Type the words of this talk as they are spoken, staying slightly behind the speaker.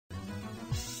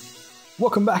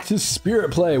Welcome back to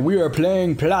Spirit Play. We are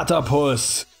playing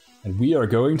Platypus, and we are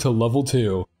going to level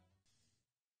 2.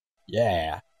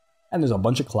 Yeah. And there's a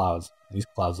bunch of clouds. These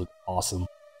clouds look awesome.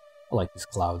 I like these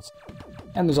clouds.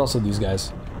 And there's also these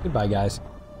guys. Goodbye, guys.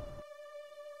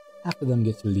 Half of them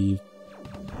get to leave.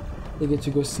 They get to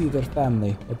go see their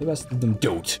family, but the rest of them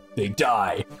don't. They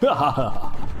die.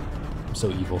 I'm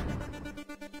so evil.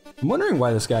 I'm wondering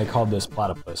why this guy called this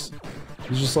Platypus.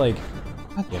 He's just like,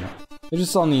 God damn it. They're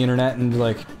just on the internet and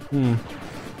like,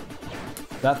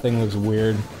 that thing looks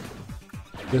weird.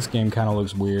 This game kind of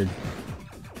looks weird.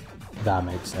 That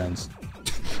makes sense.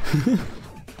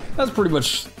 That's pretty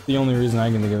much the only reason I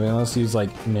can think of it, unless he's like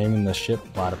naming the ship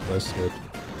Platypus, which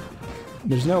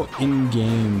there's no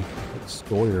in-game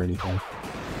story or anything.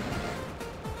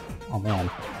 Oh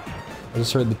man. I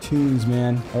just heard the tunes,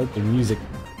 man. I like the music.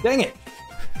 Dang it!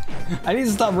 I need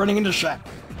to stop running into shit.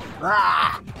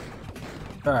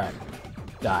 Alright.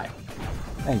 Die.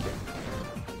 Thank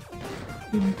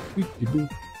you.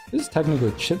 This is technically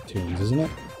chiptunes, isn't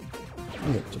it? I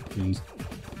like chiptunes.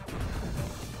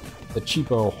 The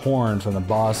cheapo horn from the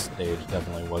boss stage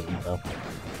definitely wasn't, though.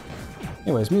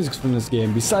 Anyways, music's from this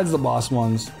game, besides the boss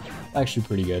ones, actually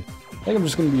pretty good. I think I'm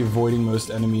just going to be avoiding most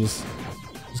enemies.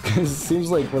 Just because it seems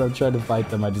like when I'm trying to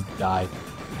fight them, I just die.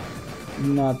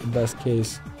 Not the best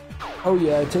case. Oh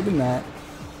yeah, taking that.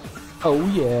 Oh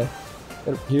yeah.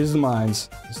 Here's the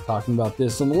mines. I was talking about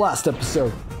this on the last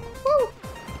episode. Woo!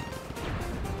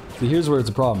 See, here's where it's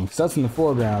a problem, because that's in the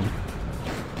foreground.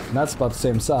 And that's about the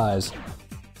same size.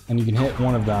 And you can hit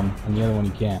one of them, and the other one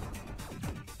you can't.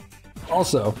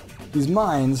 Also, these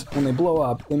mines, when they blow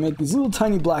up, they make these little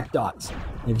tiny black dots.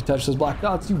 And if you touch those black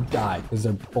dots, you die, because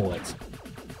they're bullets.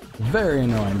 Very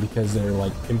annoying, because they're,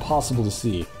 like, impossible to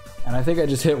see. And I think I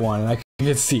just hit one, and I couldn't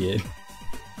even see it.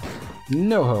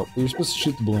 No hope. You're supposed to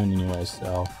shoot the balloon anyway,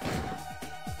 so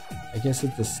I guess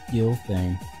it's a skill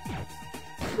thing.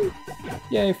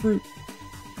 Yay, fruit!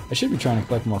 I should be trying to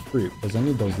collect more fruit, because I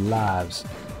need those lives.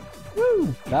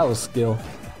 Woo! That was skill.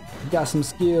 You got some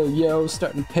skill, yo.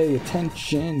 Starting to pay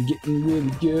attention. Getting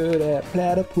really good at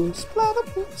Platypus.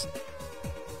 Platypus!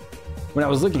 When I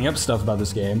was looking up stuff about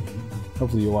this game,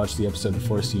 hopefully you watched the episode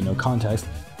before so you know context.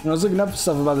 When I was looking up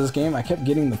stuff about this game, I kept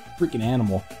getting the freaking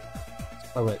animal.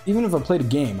 Even if I played a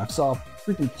game, I saw a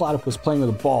freaking platypus playing with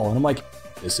a ball, and I'm like,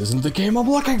 this isn't the game I'm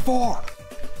looking for!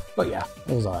 But yeah,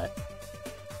 it was alright.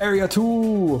 Area 2!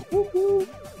 Woo-hoo.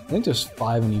 I think there's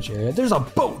 5 in each area. There's a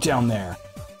boat down there!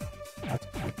 That's a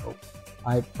cool boat.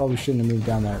 I probably shouldn't have moved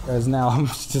down there, as now I'm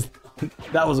just...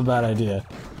 that was a bad idea.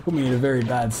 Put me in a very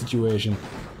bad situation.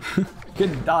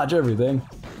 Couldn't dodge everything.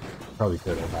 Probably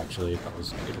could have, actually, if I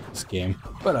was good at this game.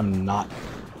 But I'm not.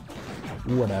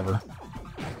 Whatever.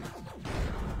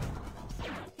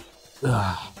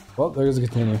 Well, there's a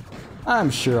continue.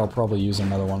 I'm sure I'll probably use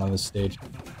another one on this stage.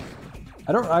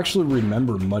 I don't actually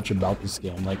remember much about this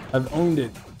game. Like, I've owned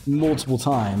it multiple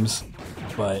times,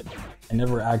 but I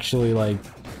never actually, like,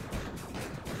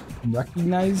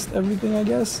 recognized everything, I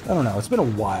guess? I don't know. It's been a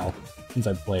while since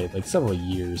I played, like, several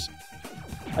years.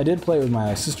 I did play with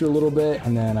my sister a little bit,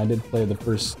 and then I did play the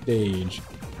first stage.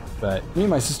 But me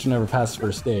and my sister never passed the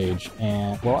first stage,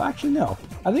 and, well, actually, no.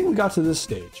 I think we got to this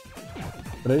stage.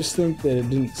 But I just think that it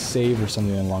didn't save or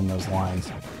something along those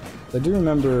lines. I do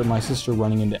remember my sister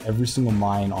running into every single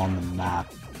mine on the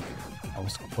map. That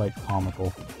was quite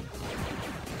comical.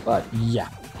 But yeah,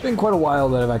 it's been quite a while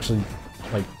that I've actually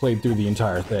like played through the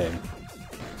entire thing.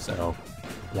 So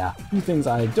yeah, a few things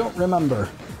I don't remember.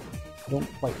 I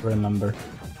don't quite remember.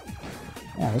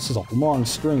 Yeah, this is a long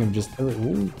string of just every...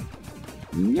 Ooh.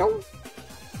 Yo.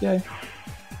 Yay.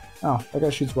 Oh, that guy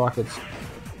shoots rockets.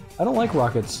 I don't like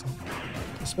rockets.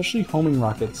 Especially homing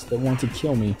rockets that want to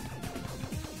kill me.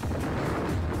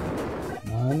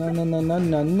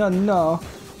 No.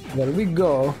 There we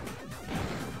go.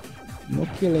 No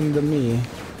killing the me.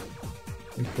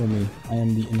 Don't kill me. I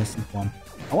am the innocent one.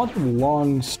 I want the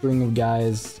long string of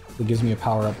guys that gives me a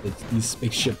power-up that's these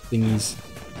spaceship thingies.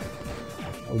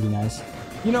 That would be nice.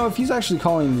 You know, if he's actually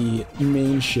calling the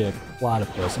main ship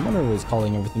Platypus, I wonder what he's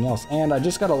calling everything else. And I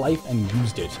just got a life and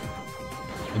used it.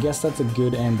 I guess that's a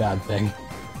good and bad thing.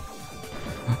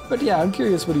 But yeah, I'm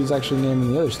curious what he's actually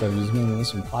naming the other stuff. He's naming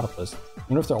this one Platypus. I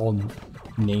wonder if they're all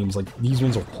names, like these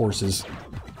ones are horses.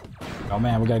 Oh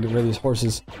man, we gotta get rid of these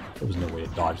horses. There was no way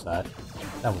to dodge that.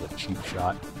 That was a cheap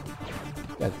shot.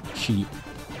 That's cheap.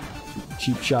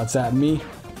 Cheap shots at me.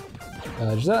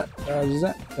 Dodge that, dodge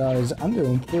that, dodge that. I'm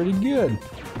doing pretty good.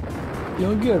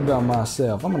 Feeling good about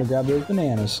myself. I'm gonna grab those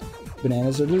bananas.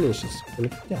 Bananas are delicious, full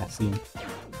of potassium.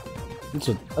 That's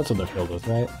what they're filled with,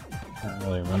 right? I don't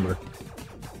really remember.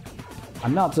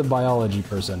 I'm not a biology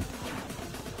person.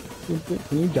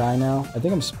 Can you die now? I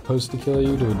think I'm supposed to kill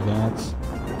you to advance.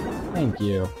 Thank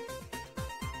you.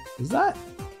 Is that...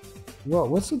 Whoa,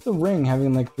 what's with the ring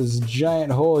having like this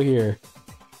giant hole here?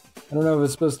 I don't know if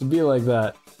it's supposed to be like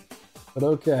that. But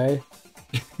okay.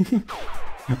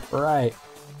 Right.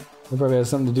 It probably has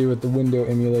something to do with the window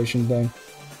emulation thing.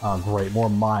 Oh great, more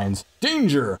mines.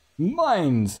 Danger!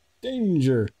 Mines!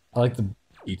 Danger! I like the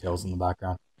details in the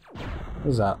background. What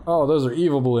is that? Oh, those are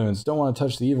evil balloons. Don't want to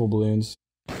touch the evil balloons.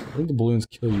 I think the balloons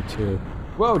kill you too.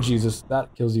 Whoa, Jesus,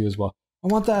 that kills you as well. I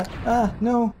want that! Ah,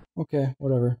 no! Okay,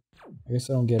 whatever. I guess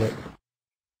I don't get it.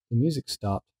 The music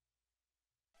stopped.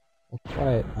 Oh,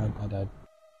 quiet. I died.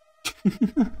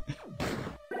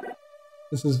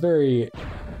 This is very...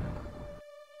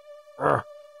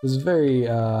 This is very,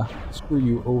 screw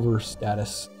you over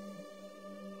status.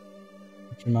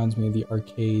 Which reminds me of the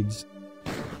arcades.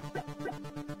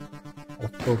 Gotta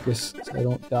focus so I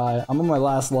don't die. I'm on my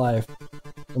last life.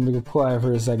 I'm gonna go quiet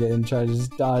for a second and try to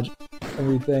just dodge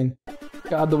everything.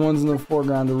 God, the ones in the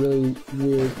foreground are really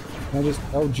weird. Can I just...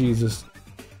 Oh, Jesus.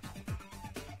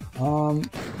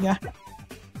 Yeah.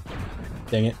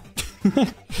 Dang it.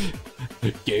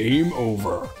 Game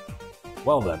over.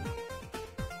 Well then.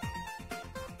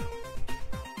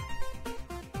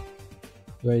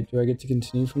 Do I get to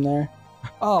continue from there?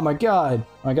 Oh my god!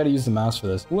 I gotta use the mouse for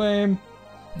this. Lame!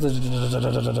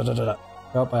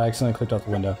 Oh, I accidentally clicked off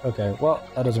the window. Okay, well,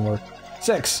 that doesn't work.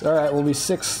 6! Alright, we'll be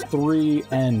 6, 3,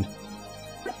 end.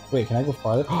 Wait, can I go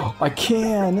farther? Oh, I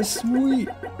can! That's sweet!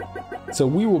 So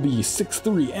we will be 6,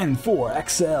 3, N, 4,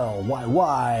 XL,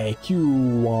 YY,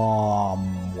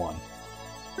 Q1.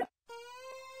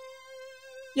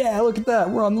 Yeah, look at that!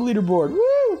 We're on the leaderboard!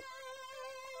 Woo!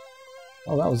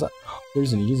 Oh, that was that.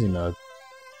 There's an easy mode.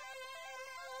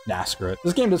 Nah, screw it.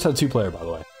 This game does have 2-player, by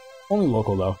the way. Only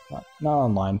local, though. Not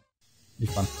online. Be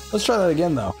fun. Let's try that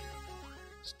again, though.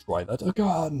 Let's try that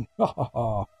again. Ha ha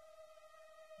ha.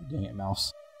 Dang it,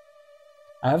 mouse.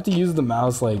 I have to use the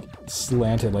mouse, like,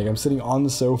 slanted. Like, I'm sitting on the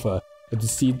sofa, but the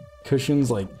seat cushions,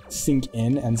 like, sink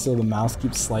in, and so the mouse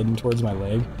keeps sliding towards my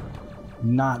leg.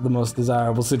 Not the most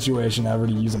desirable situation ever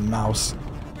to use a mouse.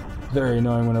 Very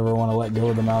annoying whenever I want to let go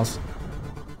of the mouse.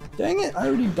 Dang it, I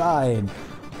already died.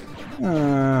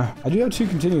 I do have 2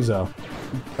 continues, though.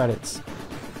 2 credits.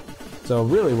 So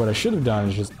really, what I should have done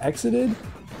is just exited,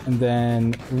 and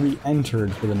then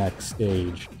re-entered for the next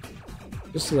stage.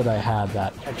 Just so that I had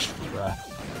that extra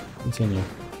continue.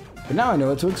 But now I know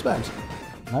what to expect.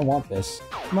 And I want this.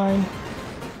 Mine.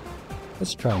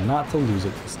 Let's try not to lose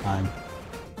it this time.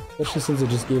 Especially since it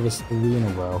just gave us 3 in a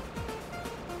row.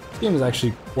 This game is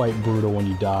actually quite brutal when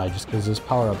you die, just because those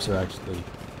power-ups are actually,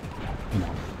 you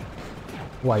know,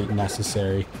 quite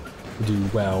necessary to do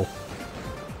well.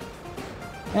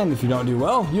 And if you don't do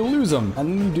well, you'll lose them, and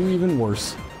then you do even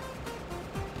worse.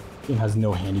 The game has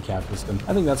no handicap system.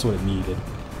 I think that's what it needed.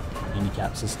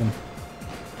 Handicap system.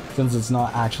 Since it's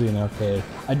not actually an arcade.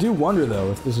 I do wonder,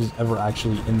 though, if this was ever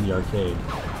actually in the arcade.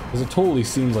 Because it totally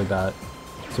seems like that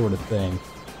sort of thing.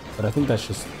 But I think that's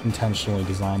just intentionally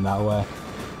designed that way.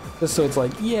 Just so it's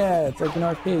like, yeah, it's like an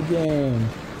arcade game.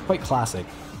 It's quite classic.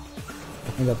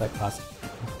 I got that classic.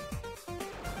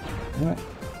 Alright.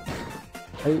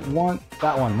 I want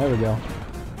that one. There we go.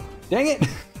 Dang it!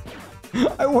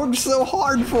 I worked so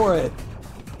hard for it!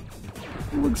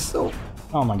 I worked so...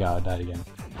 Oh my god, I died again.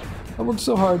 I worked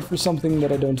so hard for something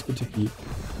that I don't get to keep.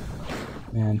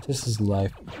 Man, this is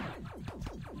life.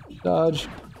 Dodge.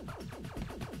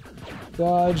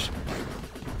 Dodge.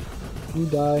 You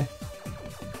die.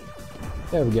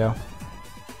 There we go.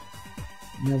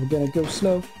 Now we're gonna go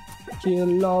slow.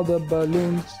 Kill all the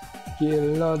balloons.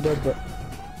 Kill all the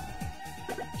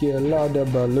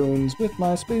balloons with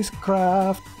my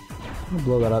spacecraft. I'm gonna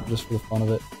blow that up just for the fun of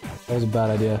it. That was a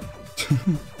bad idea.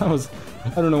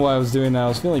 I don't know why I was doing that. I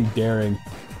was feeling daring.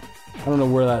 I don't know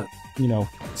where that, you know,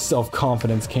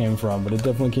 self-confidence came from, but it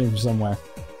definitely came from somewhere.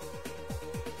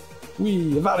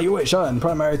 Evaluation!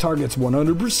 Primary targets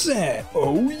 100%!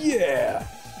 Oh yeah!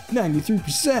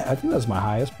 93%! I think that's my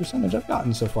highest percentage I've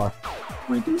gotten so far.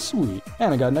 Freaking sweet.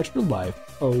 And I got an extra life.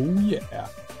 Oh yeah.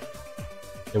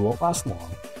 It won't last long.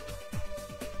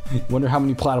 Wonder how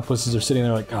many platypuses are sitting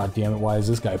there like, God damn it, why is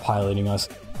this guy piloting us?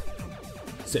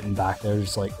 Sitting back there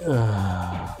just like,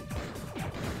 ugh.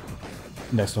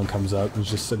 Next one comes up and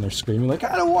he's just sitting there screaming like,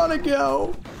 I don't want to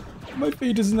go! My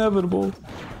fate is inevitable.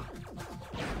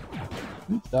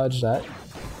 Dodge that.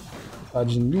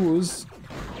 Dodging yours.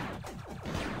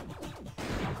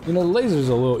 You know, the lasers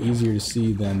are a little easier to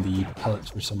see than the pellets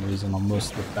for some reason on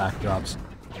most of the backdrops.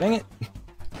 Dang it!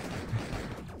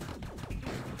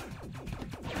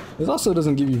 This also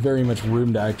doesn't give you very much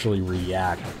room to actually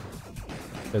react.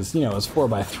 because, you know, it's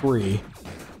 4x3,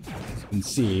 as you can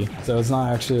see, so it's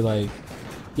not actually, like,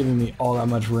 giving me all that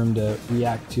much room to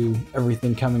react to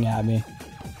everything coming at me.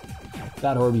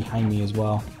 That or behind me as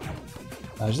well.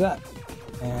 Dodge that.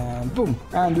 And boom,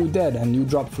 and you're dead, and you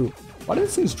drop fruit. Why do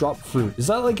these things drop fruit? Is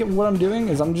that like what I'm doing?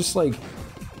 Is I'm just like,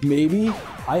 maybe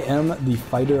I am the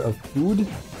fighter of food,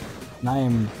 and I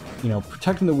am, you know,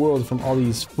 protecting the world from all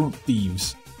these fruit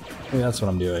thieves. Maybe that's what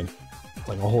I'm doing. It's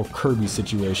like a whole Kirby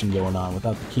situation going on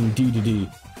without the King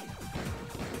Dedede.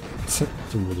 It's a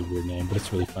really weird name, but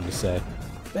it's really fun to say.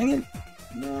 Dang it!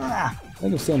 Nah, I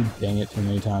think I've said dang it too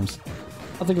many times.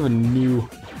 I'll think of a new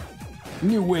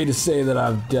way to say that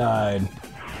I've died.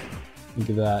 Think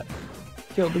of that.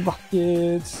 Kill the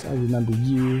rockets. I remember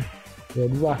you.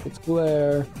 Red rockets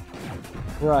glare.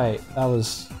 Right, that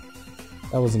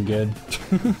wasn't good.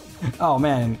 Oh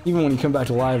man, even when you come back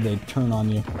to life, they turn on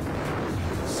you.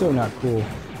 So not cool.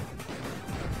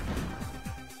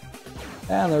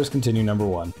 And there's continue number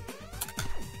 1.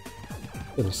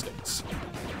 Little sticks.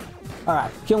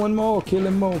 Alright, kill him more, kill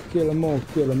him more, kill him more,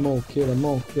 kill him more, kill him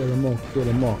more, kill him more, kill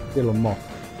him more, kill him more.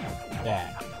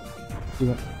 Yeah.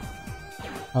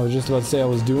 I was just about to say I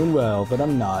was doing well, but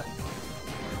I'm not.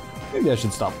 Maybe I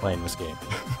should stop playing this game.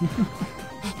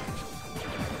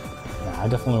 Yeah, I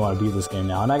definitely want to beat this game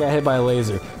now, and I got hit by a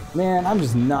laser. Man, I'm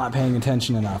just not paying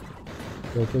attention enough.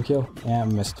 Kill, kill, kill. Yeah, I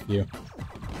missed a few.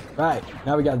 Right,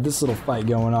 now we got this little fight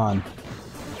going on.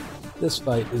 This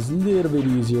fight is a little bit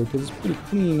easier because it's pretty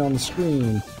clean on the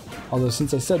screen. Although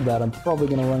since I said that, I'm probably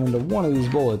going to run into one of these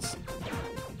bullets.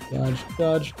 Dodge,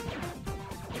 dodge.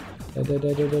 Go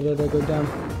down.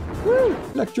 Woo!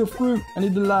 Collect your fruit! I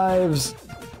need the lives!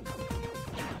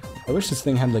 I wish this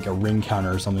thing had like a ring counter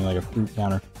or something, like a fruit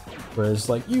counter. Where it's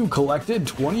like, you collected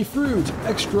 20 fruit!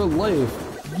 Extra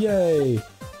life! Yay!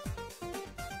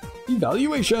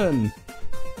 Evaluation!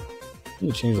 I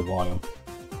need to change the volume.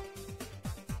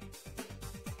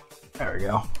 There we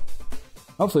go.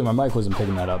 Hopefully my mic wasn't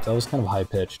picking that up. That was kind of high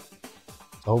pitched.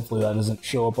 So hopefully that doesn't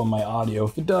show up on my audio.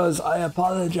 If it does, I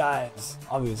apologize.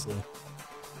 Obviously.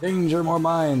 Danger, more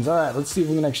mines. Alright, let's see if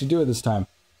we can actually do it this time.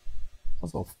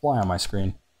 There's a little fly on my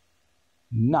screen.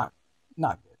 Not good.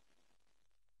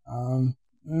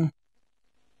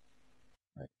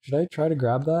 Right. Should I try to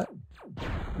grab that?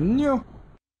 No.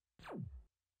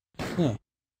 Yeah.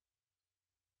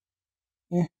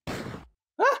 Yeah.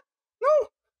 Ah! No!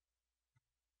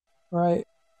 Right.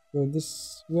 Go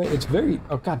this way. It's very...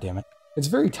 Oh, god damn it. It's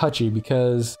very touchy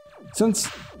because since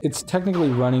it's technically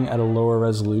running at a lower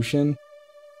resolution,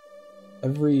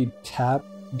 every tap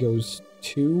goes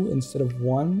 2 instead of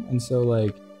 1, and so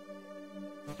like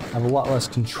I have a lot less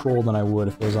control than I would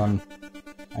if it was on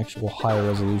actual higher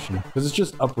resolution. Because it's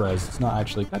just up-res, it's not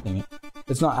actually... God dang it.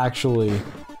 It's not actually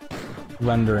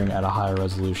rendering at a higher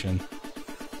resolution.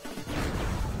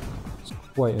 It's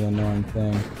quite an annoying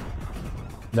thing.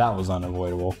 That was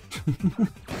unavoidable.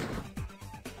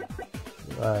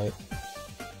 Right.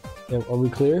 Yeah, are we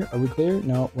clear? Are we clear?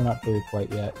 No, we're not clear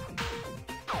quite yet.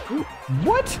 Ooh,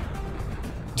 what?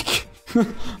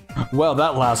 Well,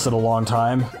 that lasted a long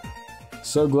time.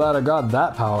 So glad I got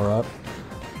that power up.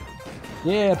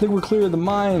 Yeah, I think we're clear of the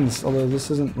mines. Although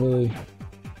this isn't really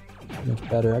much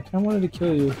better. I kind of wanted to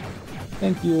kill you.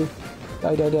 Thank you.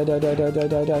 Die, die, die, die, die, die, die,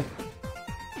 die, die.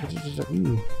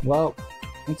 Ooh. Well,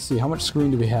 let's see. How much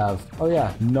screen do we have? Oh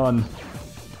yeah, none.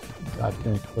 God,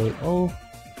 can I quote? Oh.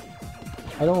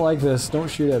 I don't like this. Don't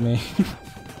shoot at me.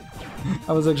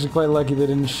 I was actually quite lucky they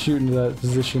didn't shoot into that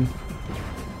position.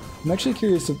 I'm actually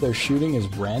curious if their shooting is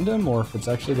random or if it's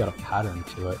actually got a pattern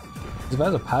to it. Because if it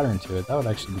has a pattern to it, that would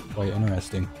actually be quite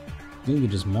interesting. You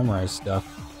can just memorize stuff.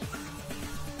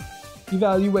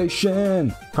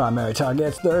 Evaluation! Primary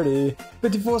targets 30,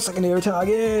 54 secondary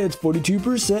targets,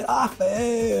 42% I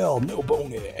fail! No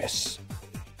bonus!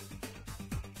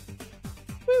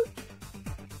 Woo.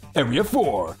 Area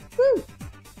 4! Woo.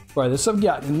 Farthest I've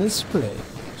gotten in this play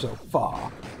so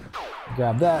far.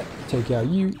 Grab that, take out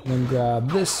you, and then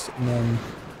grab this, and then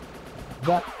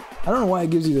that. I don't know why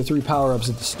it gives you the 3 power-ups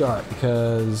at the start,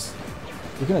 because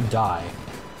you're gonna die.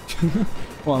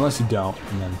 Well, unless you don't,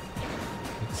 and then it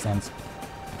makes sense.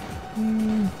 Kill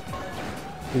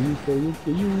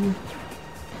you.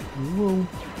 Whoa.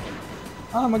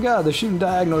 Oh my god, they're shooting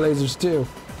diagonal lasers too.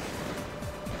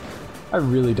 I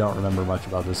really don't remember much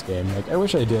about this game. Like, I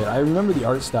wish I did. I remember the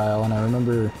art style, and I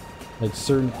remember like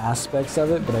certain aspects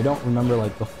of it, but I don't remember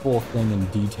like the full thing in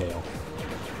detail.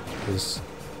 It's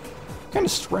kind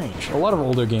of strange. A lot of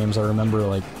older games, I remember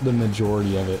like the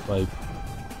majority of it. Like,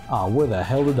 where the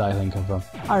hell did that thing come from?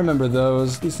 I remember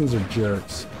those. These things are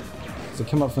jerks. They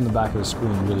come up from the back of the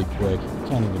screen really quick. You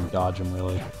can't even dodge them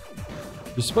really.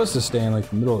 You're supposed to stay in like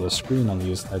the middle of the screen on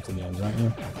these types of games, aren't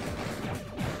you?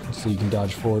 So you can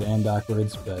dodge forward and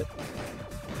backwards, but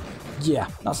yeah,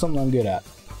 not something I'm good at.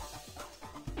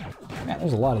 Man,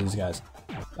 there's a lot of these guys.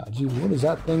 God, geez, what is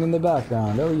that thing in the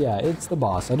background? Oh yeah, it's the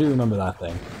boss. I do remember that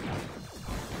thing.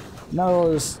 Not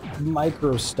all this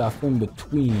micro stuff in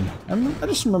between. I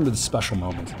just remember the special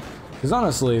moments. Because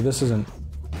honestly, this isn't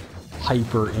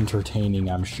hyper entertaining,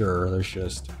 I'm sure. There's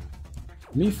just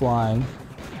me flying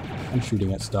and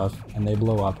shooting at stuff, and they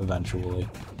blow up eventually.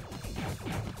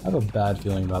 I have a bad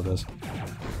feeling about this.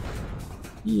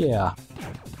 Yeah.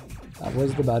 That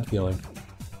was the bad feeling.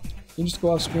 Can you just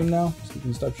go off screen now? So you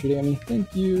can stop shooting at me?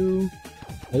 Thank you.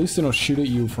 At least they don't shoot at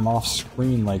you from off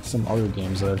screen like some other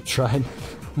games that I've tried.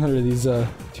 What are these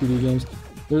 2D games?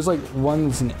 There's like one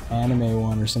that's an anime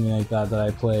one or something like that that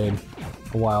I played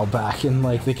a while back, and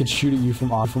like they could shoot at you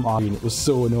from off screen. It was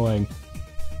so annoying.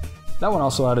 That one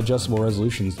also had adjustable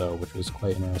resolutions though, which was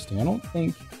quite interesting. I don't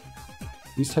think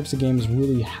these types of games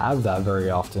really have that very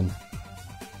often.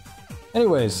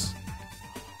 Anyways,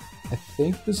 I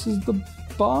think this is the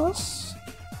boss?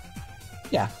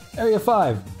 Yeah, Area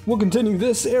 5. We'll continue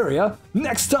this area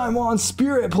next time on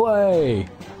Spirit Play!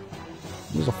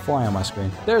 There's a fly on my screen.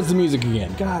 There's the music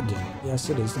again. God damn it. Yes,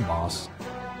 it is the boss.